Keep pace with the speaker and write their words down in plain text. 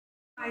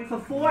line for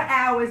 4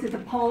 hours at the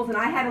polls, and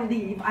I had to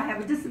leave. I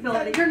have a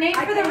disability. Your name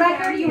for the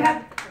record, you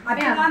have... I've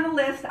been on the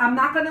list. I'm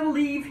not going to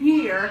leave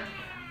here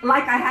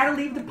like I had to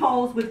leave the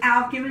polls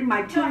without giving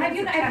my 2 minutes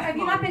of testimony. Have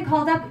you not been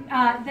called up,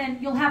 then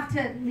you'll have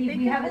to leave.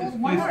 We have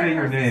one Please state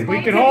your name.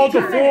 We can hold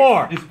the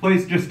floor.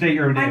 Please just state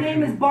your name. My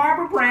name is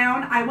Barbara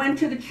Brown. I went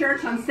to the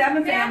church on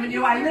 7th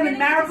Avenue. I live in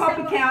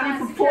Maricopa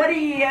County for 40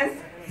 years.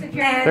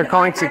 They're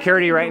calling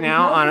security right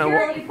now on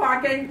a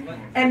parking,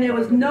 and there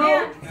was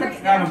no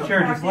Madam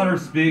Chair, just let her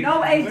speak.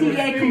 No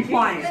ADA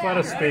compliance. Let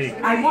us speak.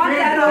 I want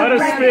that on Let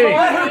us speak.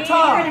 Let her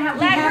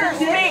talk. Let her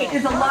This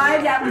is a lie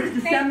that was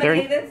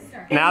disseminated.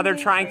 Now they're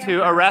trying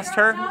to arrest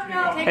her.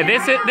 And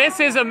this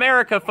is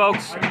America,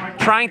 folks.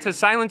 Trying to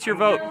silence your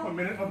vote. A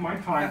minute of my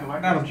time,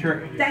 Madam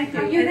Chair. Thank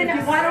you. If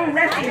you want to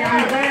arrest me,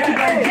 I'm glad to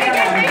go to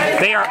jail.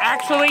 They are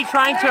actually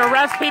trying to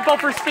arrest people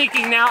for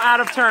speaking now out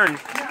of turn.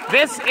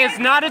 This is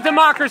not a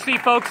democracy,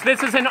 folks.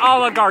 This is an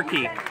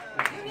oligarchy.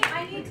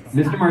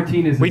 Mr.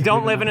 Martinez. We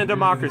don't live in a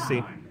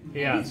democracy.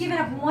 Yes.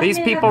 These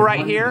people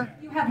right here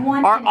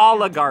are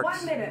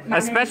oligarchs,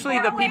 especially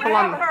the people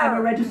on... I'm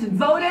a registered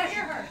voter.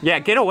 Yeah,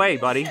 get away,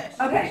 buddy.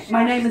 Okay,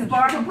 my name is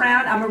Barbara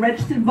Brown. I'm a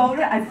registered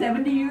voter. I'm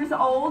 70 years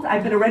old.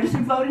 I've been a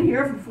registered voter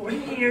here for 40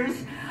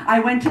 years. I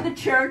went to the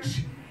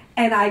church,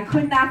 and I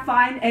could not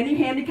find any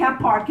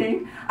handicap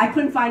parking. I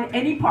couldn't find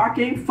any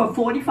parking for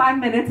 45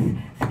 minutes.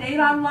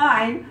 Stayed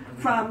online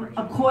from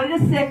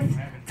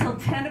 5:45 till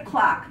 10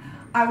 o'clock.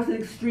 I was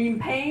in extreme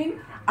pain.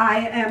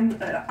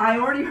 I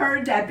already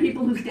heard that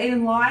people who stayed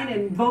in line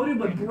and voted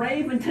were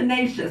brave and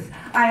tenacious.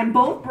 I am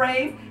both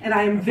brave and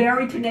I am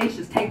very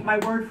tenacious. Take my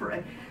word for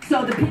it.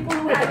 So the people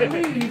who had to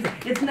leave,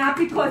 it's not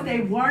because they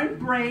weren't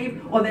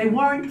brave or they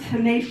weren't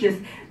tenacious.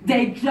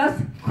 They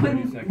just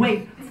couldn't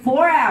wait.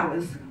 4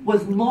 hours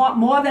was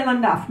more than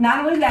enough.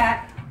 Not only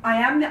that, I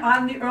am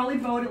on the early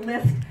voter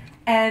list.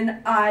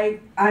 And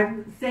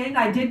I'm saying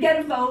I did get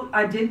a vote,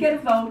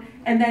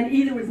 and then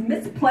either it was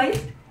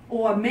misplaced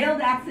or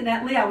mailed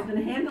accidentally. I was going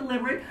to hand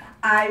deliver it.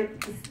 I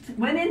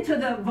went into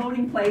the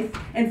voting place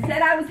and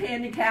said I was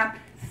handicapped,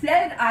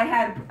 said I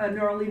had an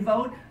early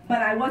vote,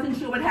 but I wasn't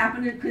sure what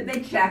happened. Could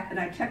they check? And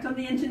I checked on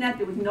the internet.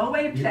 There was no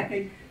way of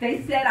checking.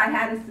 They said I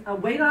had to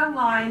wait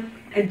online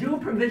and do a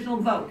provisional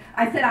vote.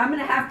 I said I'm going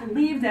to have to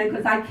leave then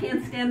because I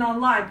can't stand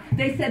online.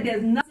 They said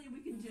there's nothing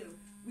we can do.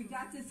 We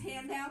got this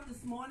handout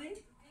this morning.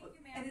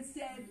 And it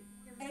said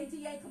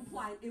ADA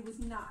compliant. It was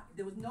not.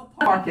 There was no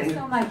parking. Thank you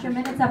so much. Your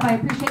minute's up. I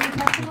appreciate your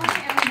testimony.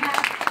 And we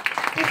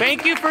have...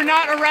 Thank you for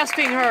not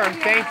arresting her.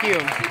 Thank you.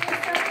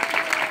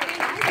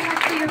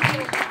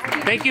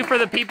 Thank you for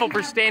the people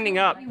for standing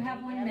up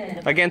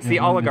against the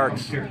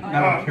oligarchs.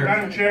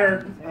 Madam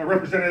Chair,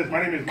 Representatives,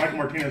 my name is Michael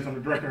Martinez. I'm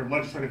the Director of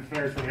Legislative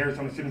Affairs for the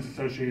Arizona Students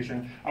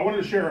Association. I wanted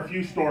to share a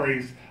few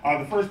stories.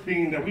 The first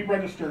being that we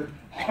registered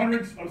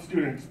hundreds of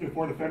students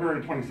before the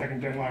February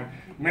 22nd deadline.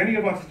 Many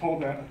of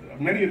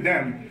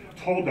them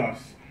told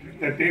us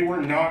that they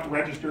were not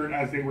registered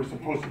as they were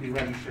supposed to be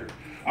registered.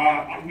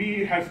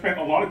 We have spent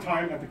a lot of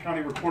time at the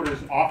county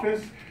recorder's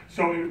office,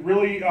 so it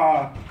really,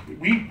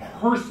 we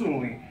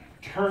personally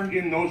turned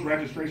in those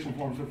registration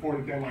forms before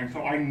the deadline.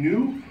 So I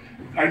know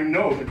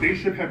that they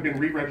should have been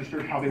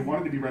re-registered how they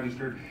wanted to be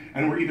registered,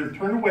 and were either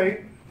turned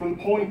away from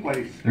the polling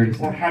place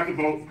or had to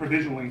vote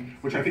provisionally,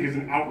 which I think is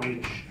an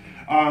outrage.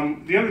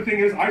 The other thing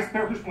is, I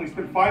personally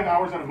spent 5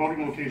 hours at a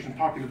voting location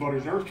talking to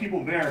voters. There were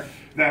people there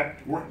that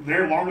were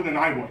there longer than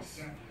I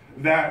was,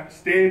 that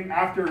stayed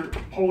after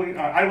polling.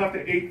 I left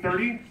at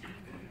 8:30.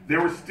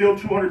 There were still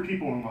 200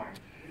 people in line.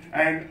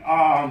 And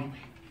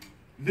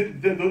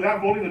that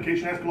voting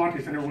location,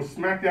 Escalante Center, was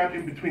smack dab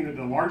in between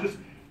the largest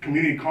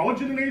community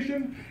college in the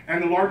nation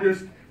and the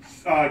largest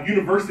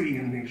university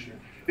in the nation.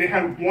 They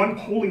had one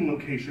polling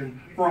location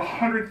for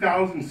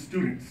 100,000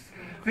 students.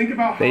 Think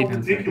about how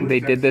ridiculous they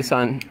did this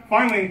on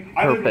Finally,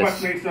 I live in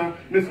purpose. West Mesa.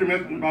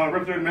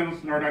 Representative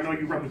Mendelson, I know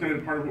you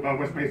represented part of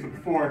West Mesa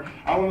before.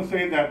 I want to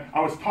say that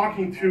I was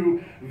talking to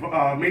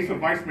Mesa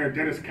Vice Mayor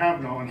Dennis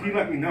Kavanaugh, and he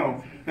let me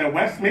know that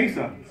West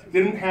Mesa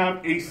didn't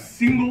have a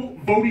single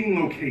voting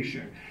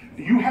location.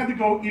 You had to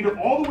go either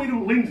all the way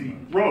to Lindsay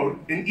Road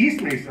in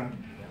East Mesa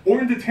or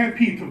into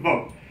Tempe to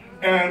vote.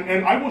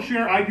 And I will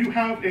share, I do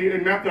have a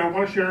map that I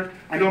want to share.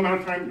 I know I'm out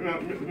of time,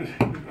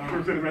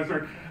 Representative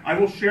Messer. I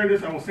will share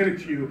this, I will send it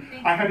to you.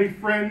 I had a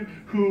friend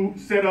who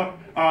set up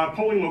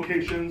polling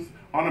locations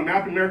on a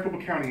map in Maricopa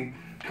County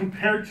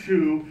compared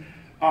to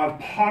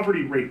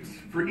poverty rates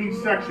for each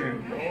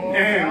section.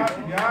 And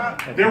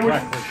there were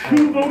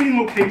 2 voting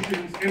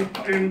locations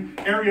in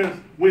areas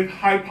with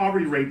high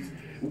poverty rates.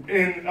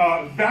 And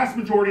vast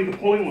majority of the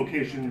polling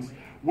locations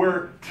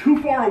were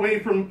too far away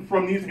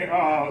from these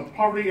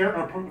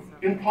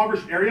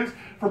impoverished areas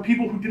for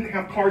people who didn't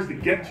have cars to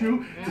get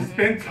to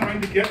spend time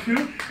to get to,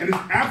 and it's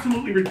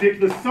absolutely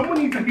ridiculous. Someone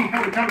needs to be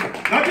held accountable.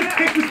 Not just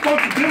take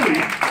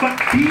responsibility, but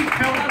be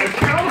held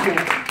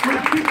accountable for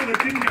the people that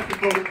didn't get to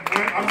vote.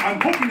 And I'm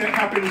hoping that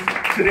happens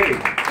today.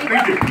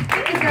 Thank you.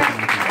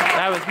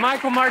 That was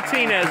Michael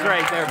Martinez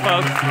right there,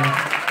 folks.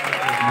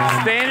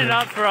 Standing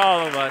up for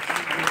all of us.